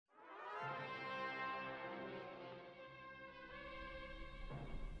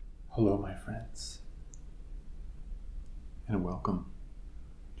Hello, my friends, and welcome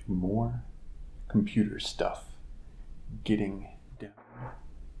to more computer stuff, getting down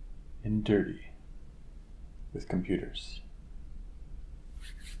and dirty with computers.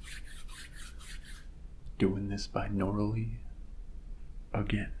 Doing this binaurally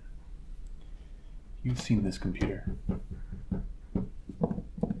again. You've seen this computer.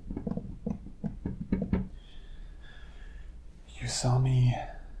 You saw me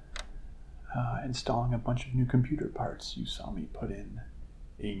installing a bunch of new computer parts. You saw me put in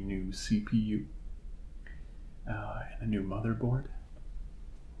a new CPU and a new motherboard,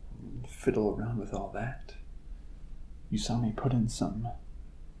 fiddle around with all that. You saw me put in some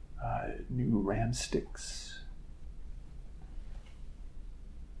new RAM sticks.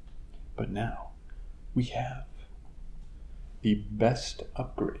 But now we have the best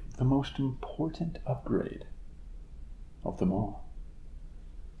upgrade, the most important upgrade of them all.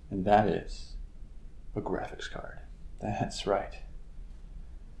 And that is a graphics card. That's right.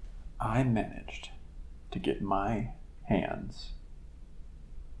 I managed to get my hands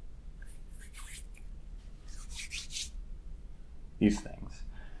these things.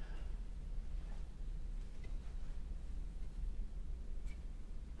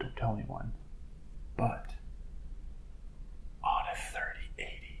 Don't tell anyone, but on a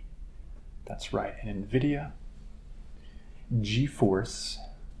 3080. That's right, an Nvidia GeForce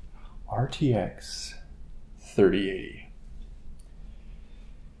RTX 3080.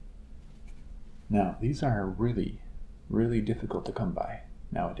 Now, these are really, really difficult to come by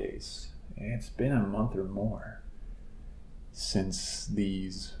nowadays. It's been a month or more since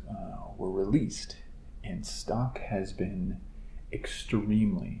these were released, and stock has been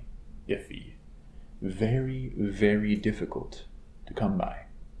extremely iffy. Very, very difficult to come by.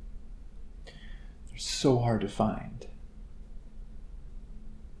 They're so hard to find.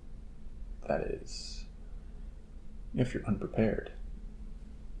 That is, if you're unprepared.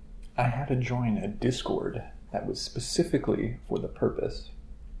 I had to join a Discord that was specifically for the purpose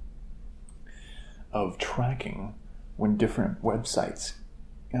of tracking when different websites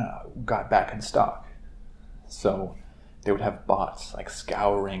got back in stock. So they would have bots like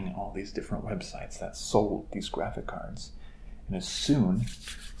scouring all these different websites that sold these graphic cards. And as soon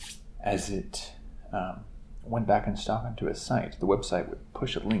as it went back in stock onto a site, the website would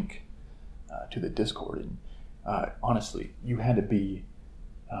push a link to the Discord. And honestly, you had to be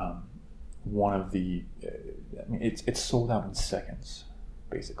one of the I mean, it's sold out in seconds,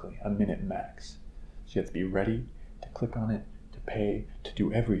 basically a minute max. So you have to be ready to click on it, to pay, to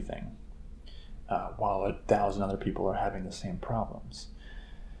do everything, while 1,000 other people are having the same problems.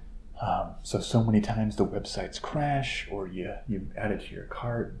 So many times the websites crash, or you add it to your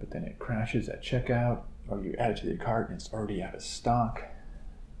cart, but then it crashes at checkout, or you add it to your cart and it's already out of stock.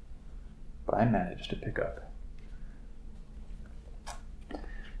 But I managed to pick up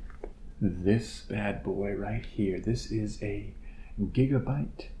this bad boy right here. This is a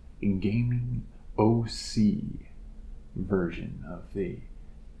Gigabyte gaming OC version of the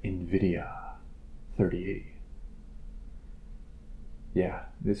Nvidia 3080. Yeah,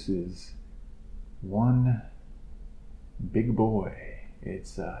 this is one big boy.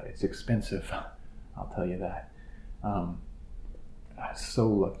 It's expensive, I'll tell you that. I'm so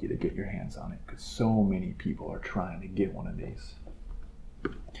lucky to get your hands on it because so many people are trying to get one of these.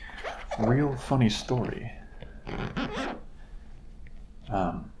 Real funny story.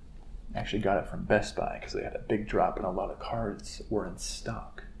 Actually got it from Best Buy because they had a big drop and a lot of cards were in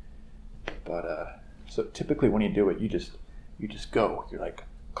stock. But so typically when you do it, you just go. You're like,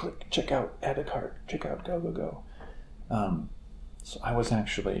 click, check out, add a card, check out, go. So I was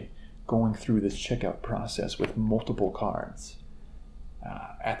actually going through this checkout process with multiple cards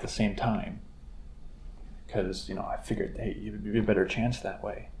at the same time, because I figured, hey, it would be a better chance that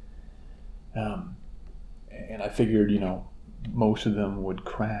way. And I figured, most of them would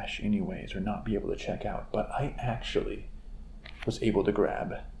crash anyways or not be able to check out. But I actually was able to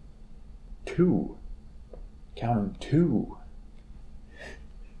grab two, count them, two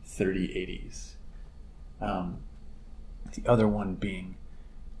 3080s. The other one being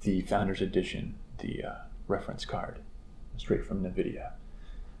the Founders Edition, the reference card, straight from Nvidia.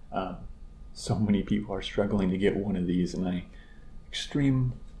 So many people are struggling to get one of these, and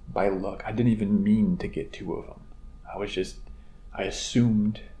extreme by luck, I didn't even mean to get two of them. I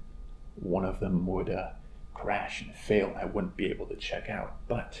assumed one of them would crash and fail and I wouldn't be able to check out,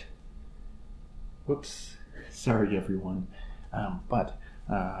 but whoops, sorry everyone. But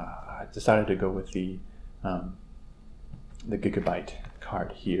I decided to go with the Gigabyte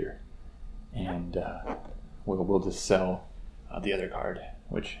card here, and we'll just sell the other card,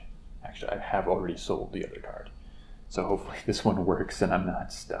 which Actually, I have already sold the other card. So hopefully this one works and I'm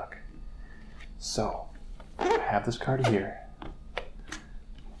not stuck. So, I have this card here.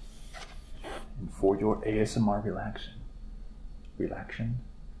 And for your ASMR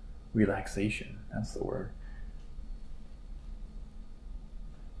relaxation, that's the word.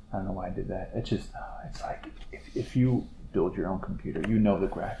 I don't know why I did that. It's just, it's like, if you build your own computer, you know the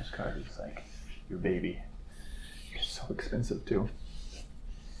graphics card is like your baby. It's so expensive too.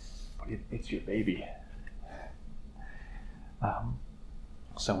 But it's your baby.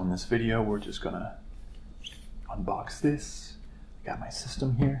 So in this video, we're just gonna unbox this. I got my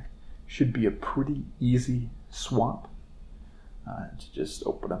system here. Should be a pretty easy swap. To just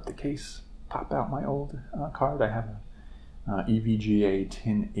open up the case, pop out my old card. I have a EVGA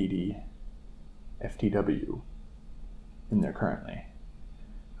 1080 FTW in there currently.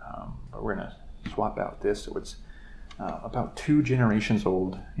 But we're gonna swap out this. So it's about 2 generations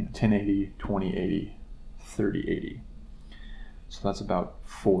old, 1080, 2080, 3080. So that's about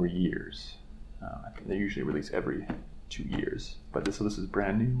 4 years. I think they usually release every 2 years. But this is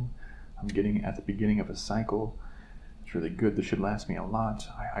brand new. I'm getting it at the beginning of a cycle. It's really good. This should last me a lot.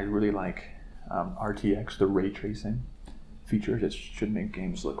 I really like RTX, the ray tracing features. It should make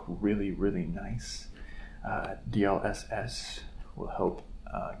games look really, really nice. DLSS will help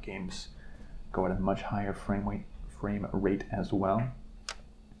games go at a much higher frame rate as well.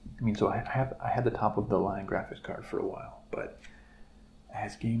 I mean, so I had the top of the line graphics card for a while, but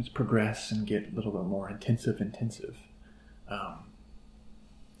as games progress and get a little bit more intensive,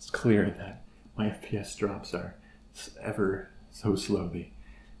 it's clear that my FPS drops are ever so slowly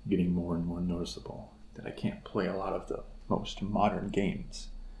getting more and more noticeable, that I can't play a lot of the most modern games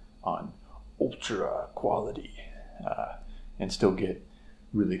on ultra quality and still get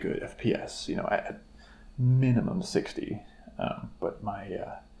really good FPS, at minimum 60, but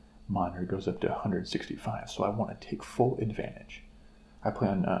my monitor goes up to 165, so I want to take full advantage. I play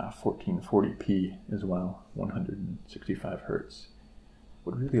on 1440p as well, 165 hertz.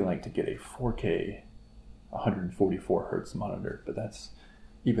 Would really like to get a 4K 144 hertz monitor, but that's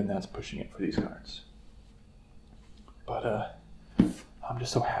pushing it for these cards. But I'm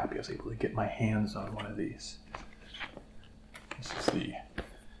just so happy I was able to get my hands on one of these. This is the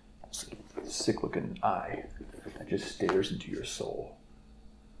sick looking eye that just stares into your soul.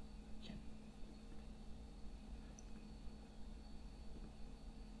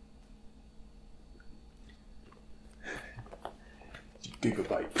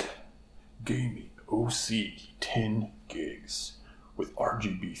 Gigabyte Gaming OC 10 gigs with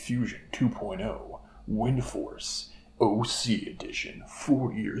RGB Fusion 2.0 WindForce OC Edition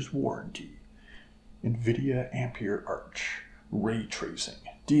 4 years warranty. Nvidia Ampere Arch Ray Tracing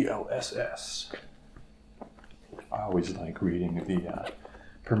DLSS. I always like reading the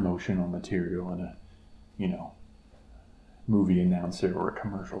promotional material in a movie announcer or a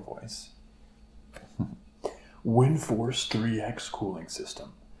commercial voice. WindForce 3X cooling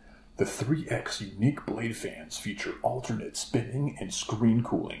system. The 3X unique blade fans feature alternate spinning and screen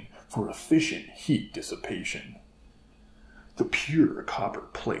cooling for efficient heat dissipation. The pure copper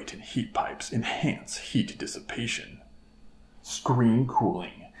plate and heat pipes enhance heat dissipation. Screen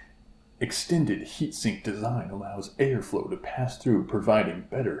cooling. Extended heatsink design allows airflow to pass through, providing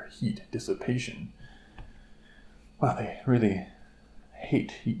better heat dissipation. Wow, they really hate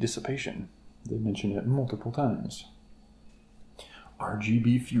heat dissipation. They mention it multiple times.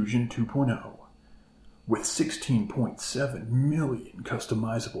 RGB Fusion 2.0. With 16.7 million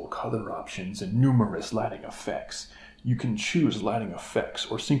customizable color options and numerous lighting effects, you can choose lighting effects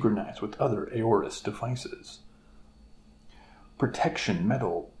or synchronize with other Aorus devices. Protection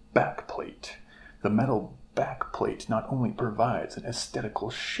metal backplate. The metal backplate not only provides an aesthetical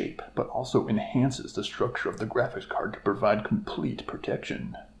shape, but also enhances the structure of the graphics card to provide complete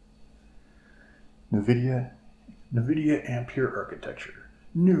protection. Nvidia Ampere architecture.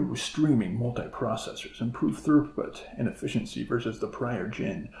 New streaming multiprocessors improve throughput and efficiency versus the prior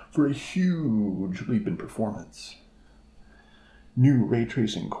gen for a huge leap in performance. New ray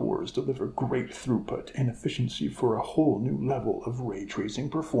tracing cores deliver great throughput and efficiency for a whole new level of ray tracing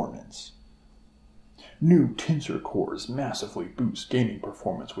performance. New tensor cores massively boost gaming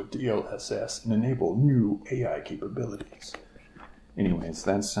performance with DLSS and enable new AI capabilities. Anyways,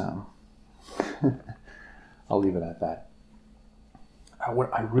 that's I'll leave it at that.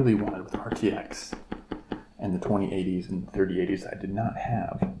 What I really wanted with RTX and the 2080s and 3080s I did not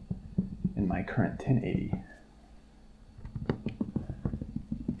have in my current 1080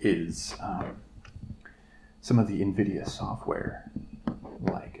 is some of the Nvidia software.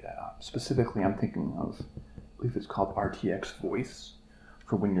 Like specifically I'm thinking of, I believe it's called RTX Voice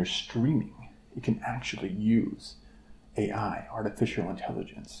for when you're streaming, you can actually use AI, artificial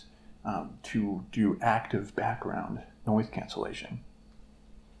intelligence, to do active background noise cancellation.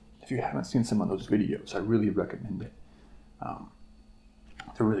 If you haven't seen some of those videos, I really recommend it.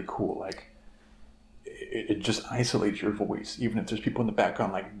 They're really cool. Like, it just isolates your voice, even if there's people in the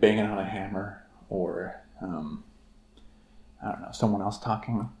background like banging on a hammer or I don't know, someone else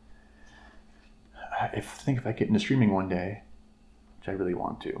talking. I think if I get into streaming one day, which I really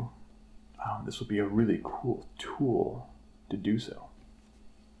want to, this will be a really cool tool to do so.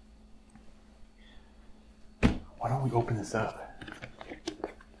 Why don't we open this up?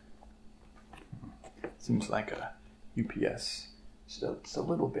 Seems like a UPS. So it's a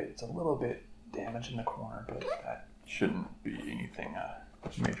little bit damaged in the corner, but that shouldn't be anything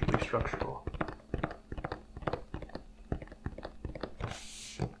majorly structural.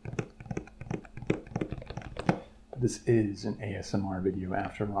 This is an ASMR video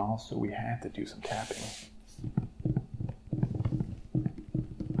after all, so we had to do some tapping.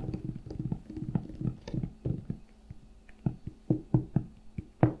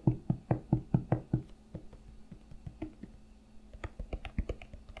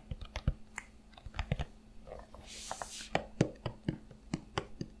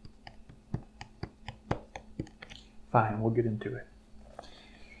 Fine, we'll get into it.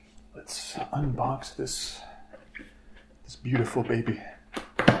 Let's unbox this beautiful baby.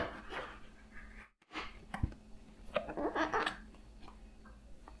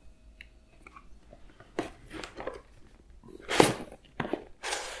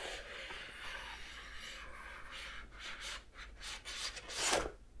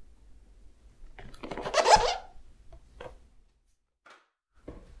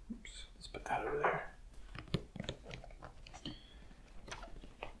 Oops, let's put that over there.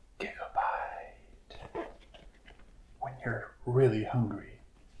 You're really hungry.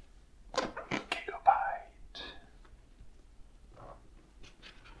 Gigabyte.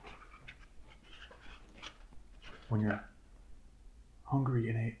 When you're hungry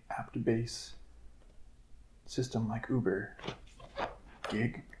in a app-based system like Uber,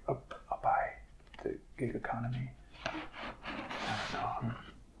 gig a byte, the gig economy. I don't know.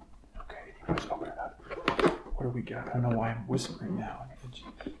 Okay, let's open it up. What do we got? I don't know why I'm whispering now.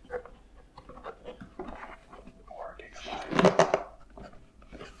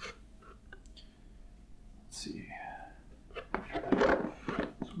 See,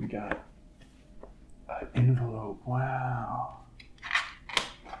 so we got an envelope. Wow.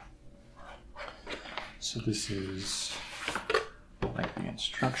 So this is like the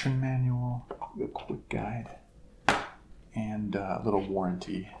instruction manual, the quick guide, and a little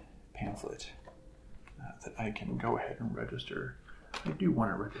warranty pamphlet that I can go ahead and register. I do want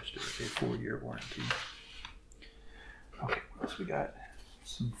to register a 4-year warranty. Okay, what else we got?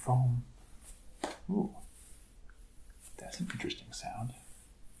 Some foam. Ooh. That's an interesting sound.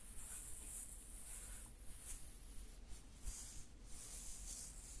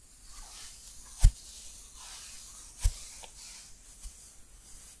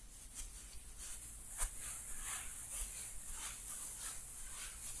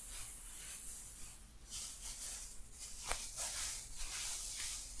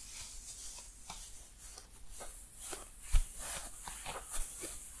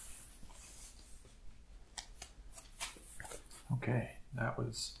 Okay, that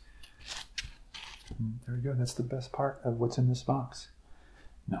was, there we go. That's the best part of what's in this box.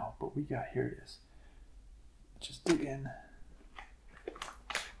 No, but we got, here it is. Just dig in.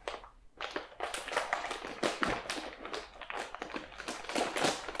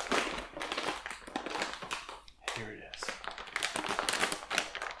 Here it is.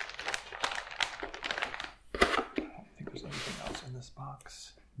 I don't think there's anything else in this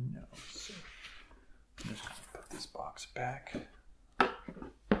box. No, so I'm just going to put this box back.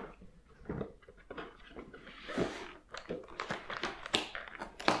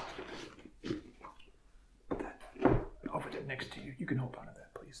 Over there next to you. You can hold on to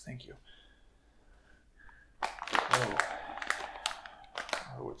that, please. Thank you.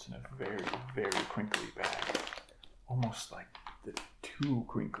 Oh, it's in a very, very crinkly bag. Almost like too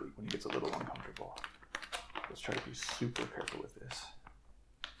crinkly when it gets a little uncomfortable. Let's try to be super careful with this.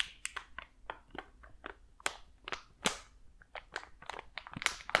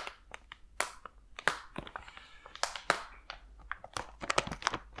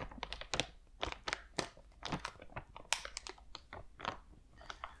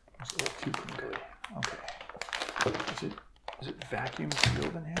 It's a little too crinkly. Okay. Is it vacuum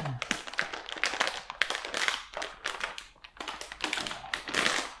sealed in here?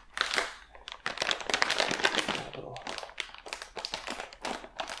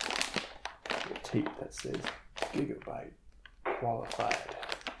 tape that says gigabyte qualified.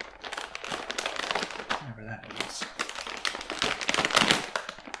 Whatever that means.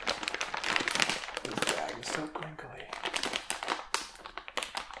 This bag is so crinkly.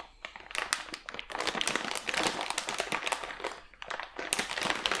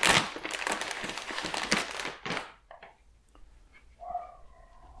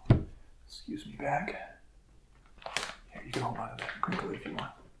 Excuse me, bag. Here, you can hold on to that crinkle if you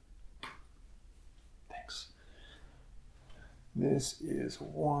want. Thanks. This is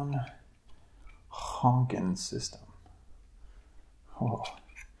one honkin' system. Oh,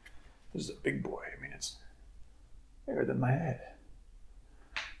 this is a big boy. I mean, it's bigger than my head.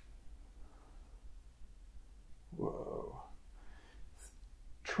 Whoa.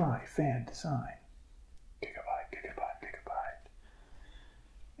 Tri-fan design. Gigabyte, gigabyte, gigabyte.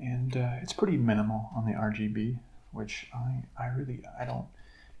 And it's pretty minimal on the RGB, which I don't,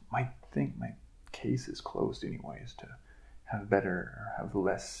 might think my case is closed anyways to have better or have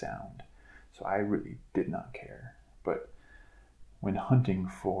less sound. So I really did not care. But when hunting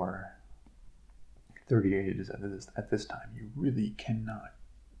for 38s at this time, you really cannot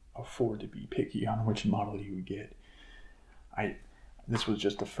afford to be picky on which model you would get. This was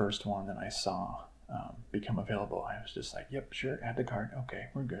just the first one that I saw become available. I was just like, yep, sure, add to cart. Okay,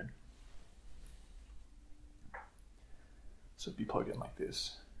 we're good. So if you plug in like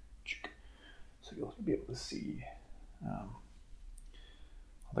this, so you'll be able to see all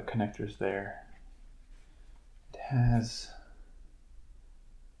the connectors there. It has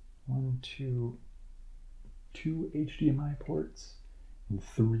two HDMI ports and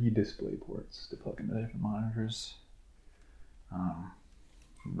 3 display ports to plug into different monitors.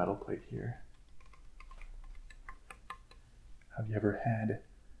 Metal plate here. Have you ever had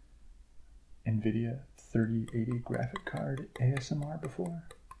Nvidia 3080 graphic card ASMR before?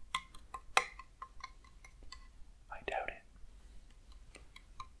 I doubt it.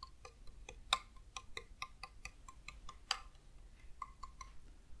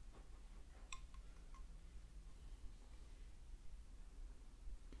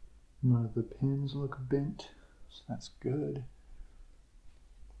 None of the pins look bent, so that's good.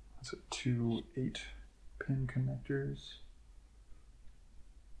 That's 2 8-pin connectors.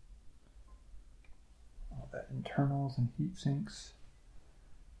 All that internals and heat sinks.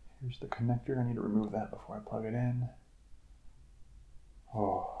 Here's the connector. I need to remove that before I plug it in.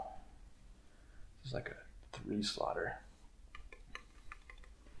 Oh, this is like a 3-slotter.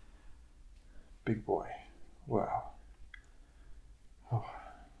 Big boy. Wow. Oh,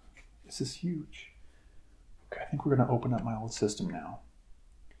 this is huge. Okay, I think we're going to open up my old system now.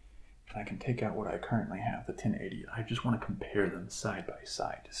 And I can take out what I currently have, the 1080. I just want to compare them side by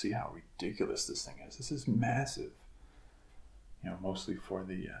side to see how ridiculous this thing is. This is massive. You know, mostly for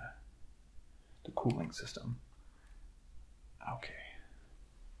the cooling system. Okay.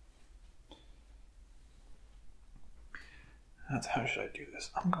 That's how should I do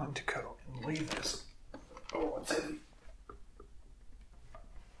this? I'm going to go and lay this. Oh, it's heavy.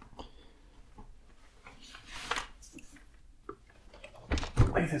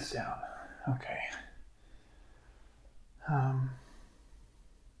 Lay this down. Okay.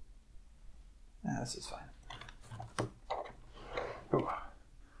 This is fine. Oh. I'm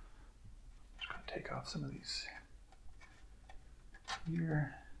just going to take off some of these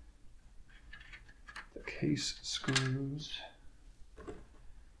here. The case screws.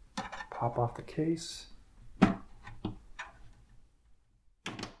 Pop off the case.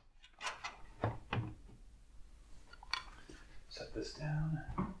 Set this down.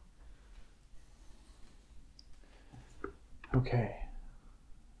 Okay.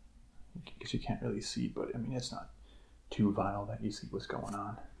 Because you can't really see, but I mean, it's not too vital that you see what's going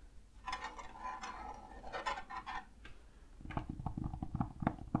on.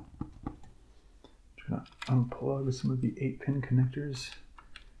 Trying to unplug some of the 8-pin connectors.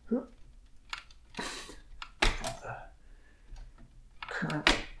 The current.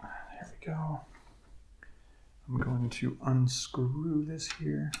 There we go. I'm going to unscrew this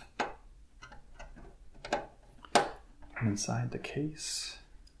here. From inside the case.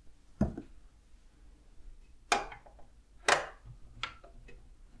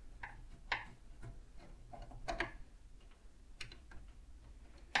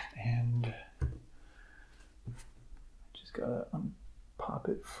 And just gotta unpop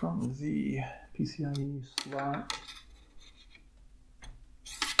it from the PCIe slot.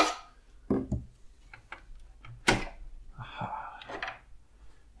 Aha.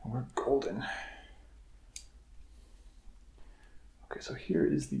 And we're golden. Okay, so here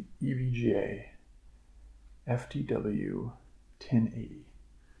is the EVGA FTW 1080.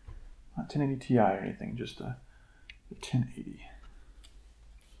 Not 1080 Ti or anything, just the 1080.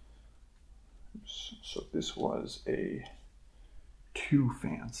 So this was a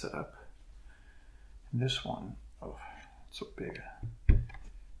 2-fan setup. And this one, oh, it's so big.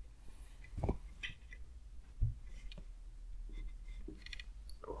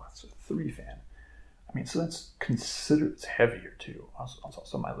 Oh, it's a 3-fan. I mean, so that's considered, it's heavier too.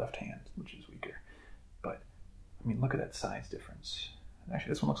 Also my left hand, which is weaker. But, I mean, look at that size difference.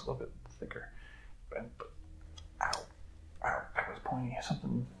 Actually, this one looks a little bit thicker. But ow, that was pointy,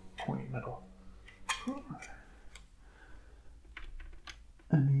 something pointy metal.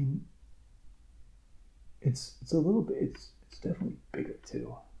 I mean, it's a little bit, it's definitely bigger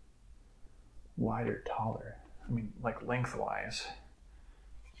too. Wider, taller. I mean, like lengthwise.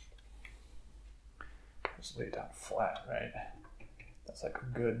 Just lay it down flat, right? That's like a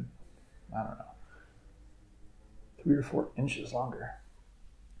good, I don't know, 3 or 4 inches longer.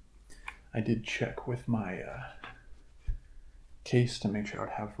 I did check with my case to make sure I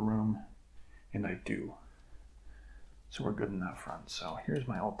would have room, and I do. So we're good in that front. So here's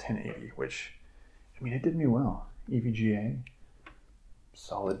my old 1080, which, I mean, it did me well. EVGA,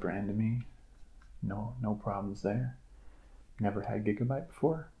 solid brand to me. No problems there. Never had Gigabyte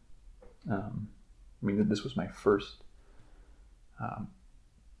before. I mean, this was my first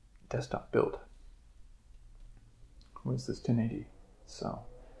desktop build. Was this 1080? So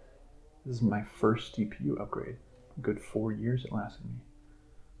this is my first CPU upgrade. A good 4 years it lasted me.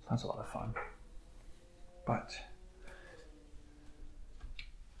 So that's a lot of fun. But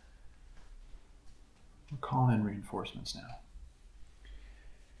we're calling in reinforcements now.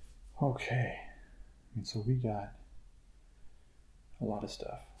 Okay. I mean, so we got a lot of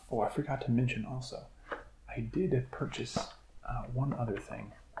stuff. Oh, I forgot to mention also, I did purchase one other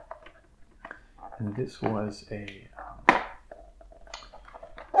thing. And this was a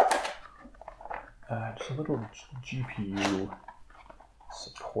just a little GPU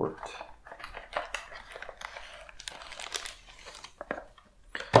support.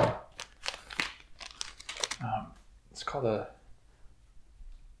 It's called the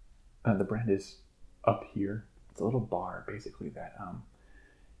brand is Up Here. It's a little bar basically that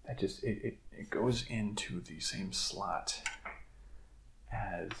that just it goes into the same slot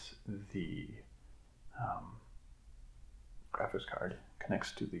as the graphics card,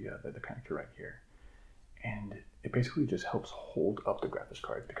 connects to the connector right here, and it basically just helps hold up the graphics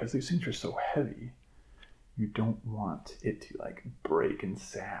card because these things are so heavy. You don't want it to like break and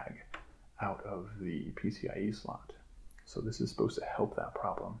sag out of the PCIe slot. So this is supposed to help that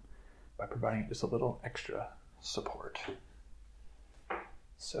problem by providing just a little extra support.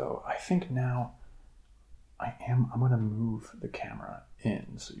 So I think now I'm gonna move the camera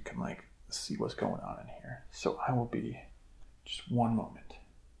in so you can like see what's going on in here. So I will be just one moment.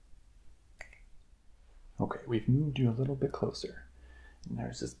 Okay, we've moved you a little bit closer. And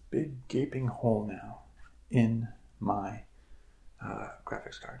there's this big gaping hole now in my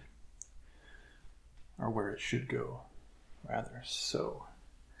graphics card, or where it should go, rather. So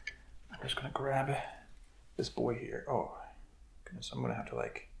I'm just gonna grab this boy here. Oh goodness, I'm gonna have to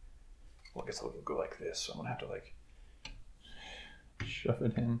like, well, I guess I'll go like this. So I'm gonna have to like shove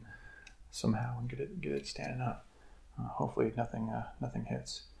it in somehow and get it standing up. Hopefully nothing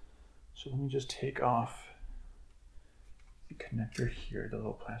hits. So let me just take off the connector here, the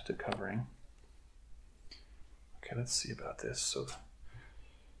little plastic covering. Okay, let's see about this. So,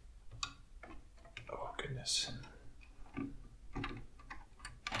 oh goodness.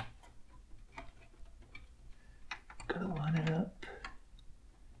 Gotta line it up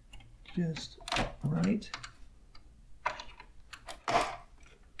just right.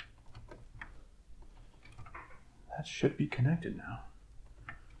 That should be connected now.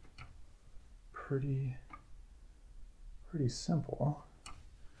 Pretty simple.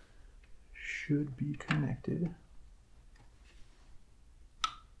 Should be connected.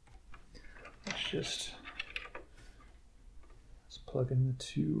 Let's plug in the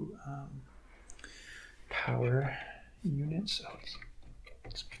two power units. Oh,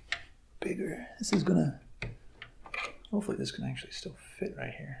 it's bigger. This is gonna, hopefully this can actually still fit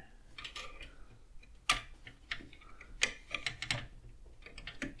right here.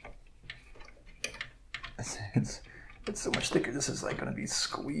 It's so much thicker. This is like gonna be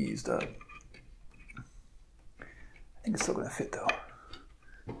squeezed up. I think it's still gonna fit though.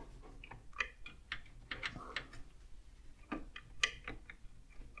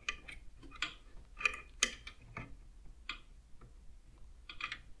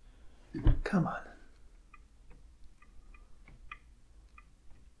 Come on.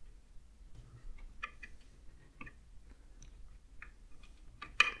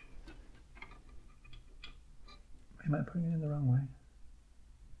 Am I putting it in the wrong way?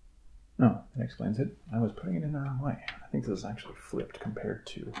 No, that explains it. I was putting it in the wrong way. I think this is actually flipped compared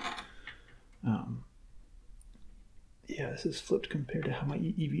to, yeah, this is flipped compared to how my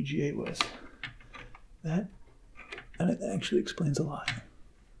EVGA was. That actually explains a lot.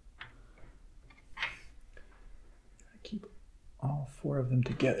 Keep all four of them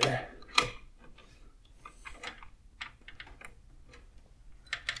together.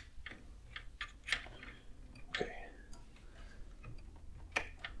 Okay.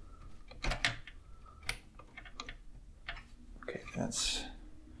 Okay, that's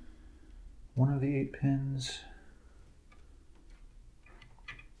one of the 8 pins.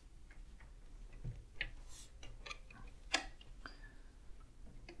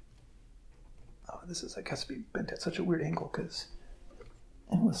 This is, I guess, be bent at such a weird angle because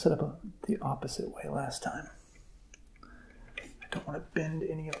it was set up the opposite way last time. I don't want to bend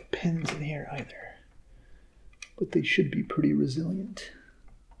any of the pins in here either, but they should be pretty resilient.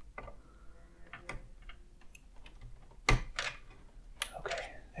 Okay,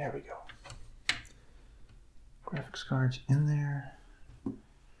 there we go. Graphics cards in there.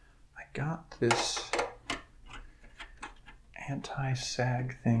 I got this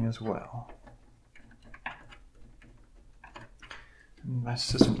anti-sag thing as well. My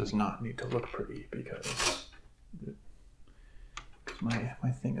system does not need to look pretty because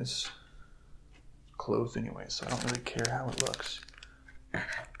my thing is closed anyway, so I don't really care how it looks.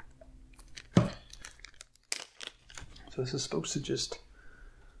 So this is supposed to just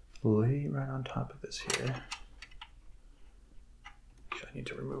lay right on top of this here. Actually, I need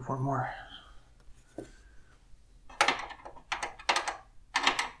to remove one more.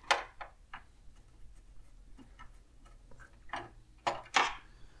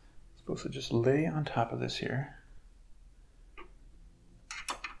 Supposed to just lay on top of this here.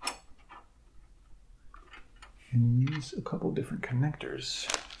 And use a couple different connectors.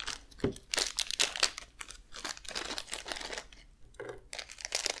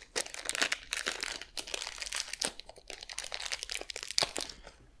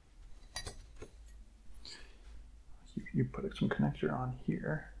 You put some connector on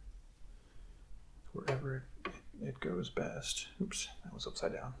here, wherever it goes best. Oops, that was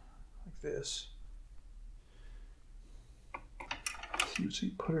upside down. Like this. So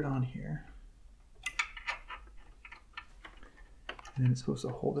you put it on here, and then it's supposed to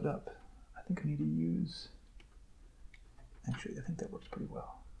hold it up. I think I need to use, actually I think that works pretty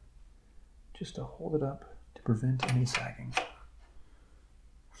well, just to hold it up to prevent any sagging.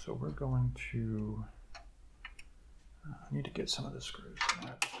 So we're going to, I need to get some of the screws. I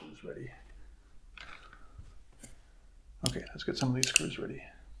have the screws ready. Okay, let's get some of these screws ready.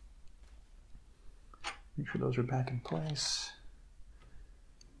 Make sure those are back in place.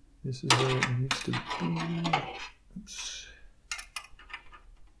 This is where it needs to be. Oops.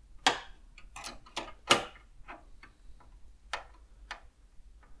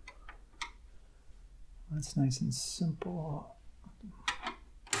 That's nice and simple.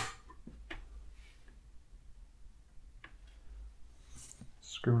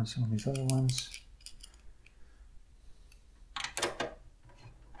 Screw in some of these other ones.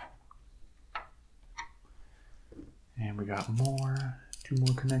 And we got more, 2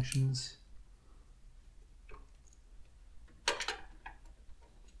 more connections.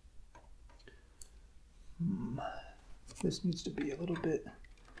 This needs to be a little bit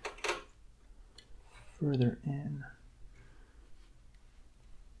further in.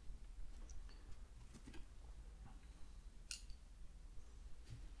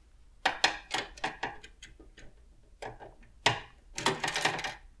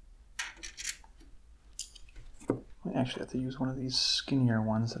 I actually have to use one of these skinnier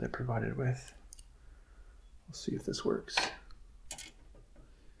ones that I provided with. We'll see if this works.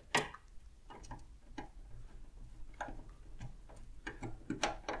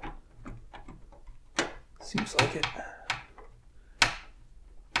 Seems like it.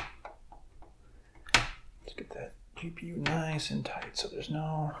 Let's get that GPU nice and tight so there's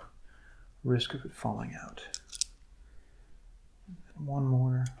no risk of it falling out. And one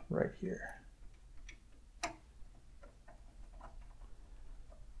more right here.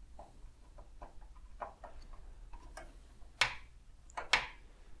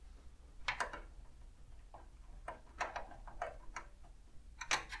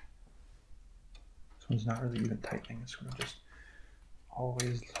 It's not really even tightening, it's going to just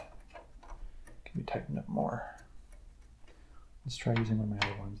always can be tightened up more. Let's try using one of my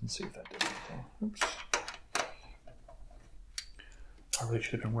other ones and see if that does anything. Oops. I really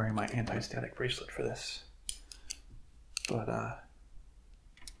should have been wearing my anti-static bracelet for this, but I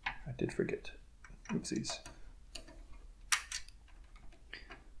did forget. Oopsies.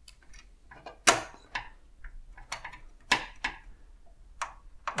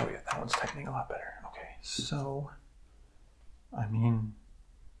 one's tightening a lot better. Okay, so, I mean,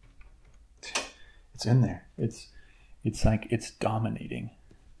 it's in there. It's like it's dominating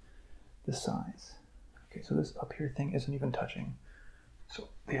the size. Okay, so this up here thing isn't even touching. So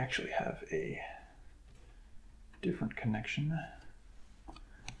they actually have a different connection.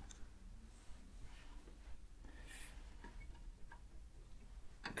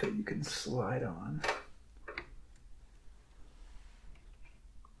 That you can slide on. I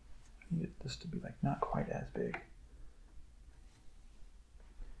need this to be like not quite as big.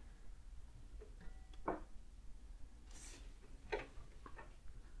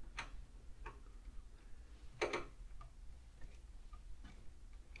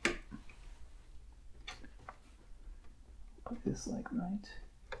 Put this like right.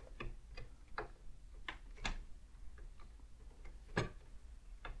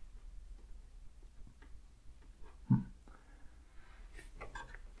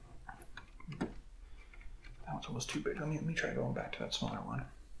 Was too big. Let me try going back to that smaller one.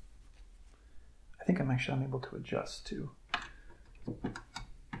 I think I'm able to adjust too.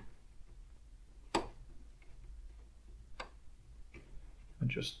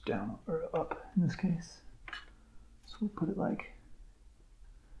 Adjust down or up in this case. So we'll put it like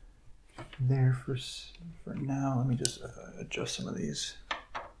there for now. Let me just adjust some of these.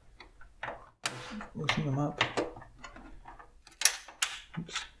 Loosen them up.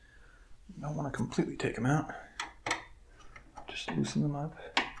 Oops. Don't want to completely take them out. Just loosen them up.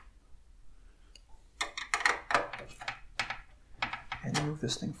 And move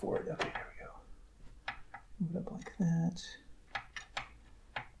this thing forward. Okay, there we go. Move it up like that.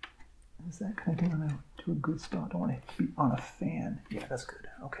 Is that connecting to a good spot? I don't want to be on a fan. Yeah, that's good.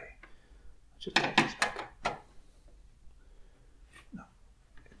 Okay. Let's just pull this back. No.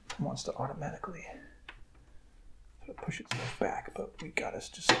 It wants to automatically push itself back, but we gotta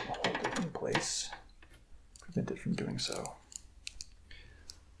just hold it in place. Prevent it from doing so.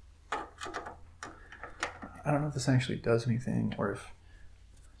 I don't know if this actually does anything or if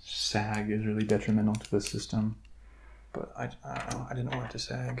sag is really detrimental to the system, but I don't know, I didn't want it to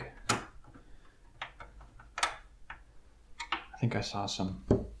sag. I think I saw some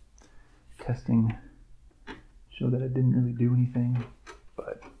testing show that it didn't really do anything,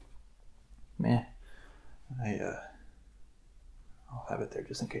 but meh, I'll have it there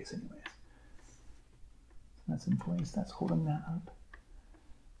just in case anyways. So that's in place, that's holding that up.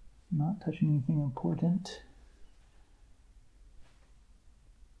 Not touching anything important.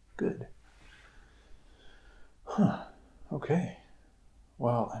 Good. Huh. Okay.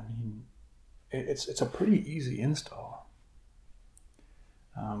 Well, I mean, it's a pretty easy install.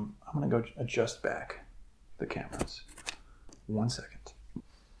 I'm gonna go adjust back the cameras. 1 second.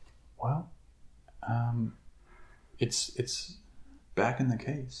 Well, it's back in the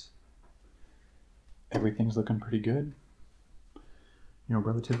case. Everything's looking pretty good. You know,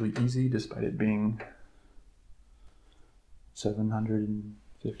 relatively easy despite it being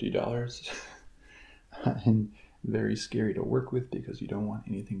 $750 and very scary to work with because you don't want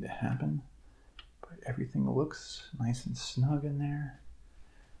anything to happen. But everything looks nice and snug in there.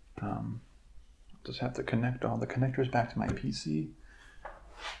 Just have to connect all the connectors back to my PC.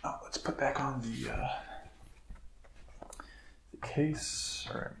 Oh, let's put back on the case,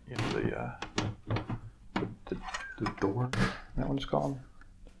 or you know, the door. That one's called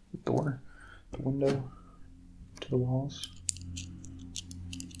the door, the window to the walls.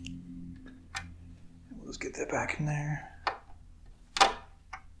 And we'll just get that back in there.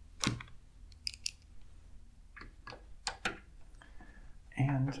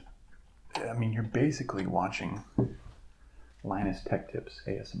 And I mean, you're basically watching Linus Tech Tips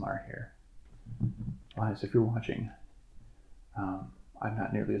ASMR here. Linus, if you're watching, I'm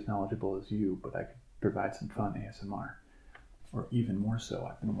not nearly as knowledgeable as you, but I could provide some fun ASMR. Or even more so,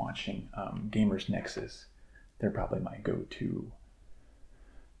 I've been watching Gamers Nexus. They're probably my go-to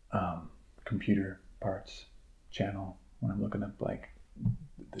computer parts channel when I'm looking up like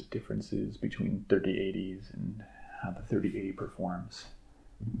the differences between 3080s and how the 3080 performs.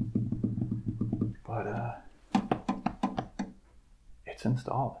 But it's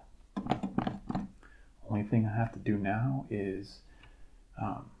installed. Only thing I have to do now is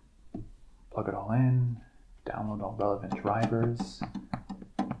plug it all in, download all relevant drivers,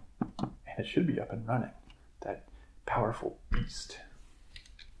 and it should be up and running. That powerful beast.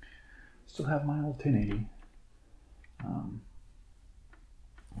 Still have my old 1080.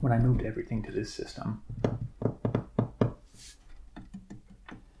 When I moved everything to this system,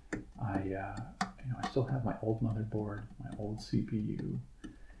 I still have my old motherboard, my old CPU,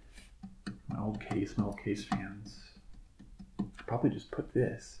 my old case fans. I'd probably just put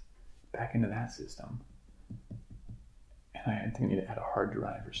this back into that system. And I think I need to add a hard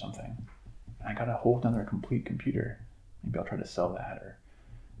drive or something. And I got a whole other complete computer. Maybe I'll try to sell that, or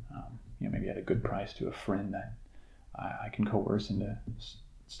maybe at a good price to a friend that I can coerce into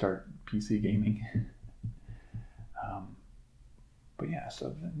start PC gaming. But yeah,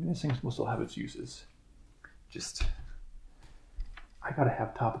 so this thing will still have its uses. Just, I gotta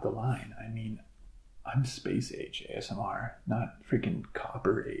have top of the line. I mean, I'm space age ASMR, not freaking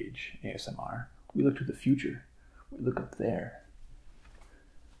copper age ASMR. We look to the future. We look up there.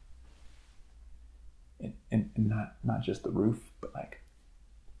 And not just the roof, but like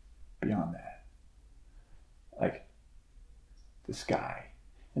beyond that. Like the sky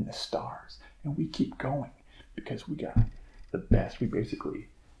and the stars. And we keep going because we got the best. We basically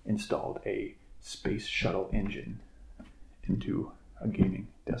installed a space shuttle engine into a gaming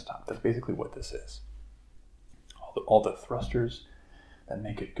desktop. That's basically what this is. All the thrusters that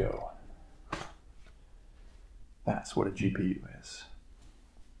make it go. That's what a GPU is.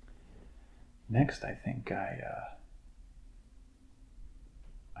 Next, I think I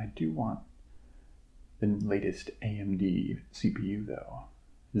do want the latest AMD CPU though.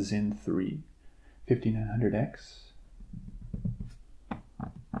 Zen 3 5900X.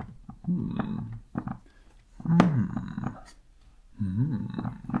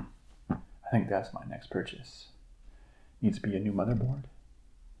 I think that's my next purchase. Needs to be a new motherboard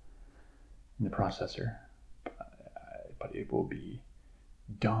and the processor, but it will be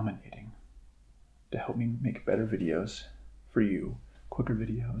dominating to help me make better videos for you, quicker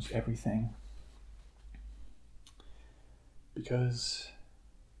videos, everything. Because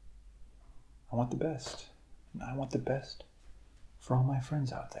I want the best, and I want the best for all my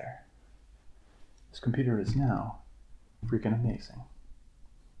friends out there. This computer is now freaking amazing.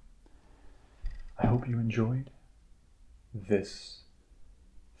 I hope you enjoyed this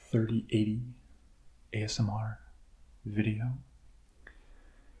 3080 ASMR video.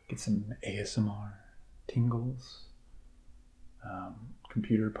 Get some ASMR tingles,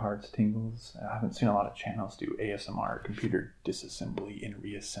 computer parts tingles. I haven't seen a lot of channels do ASMR computer disassembly and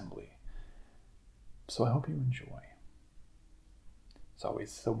reassembly. So I hope you enjoy. It's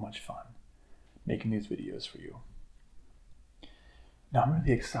always so much fun making these videos for you. Now I'm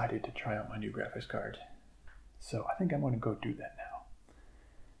really excited to try out my new graphics card. So I think I'm going to go do that now.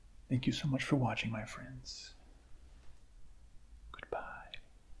 Thank you so much for watching, my friends.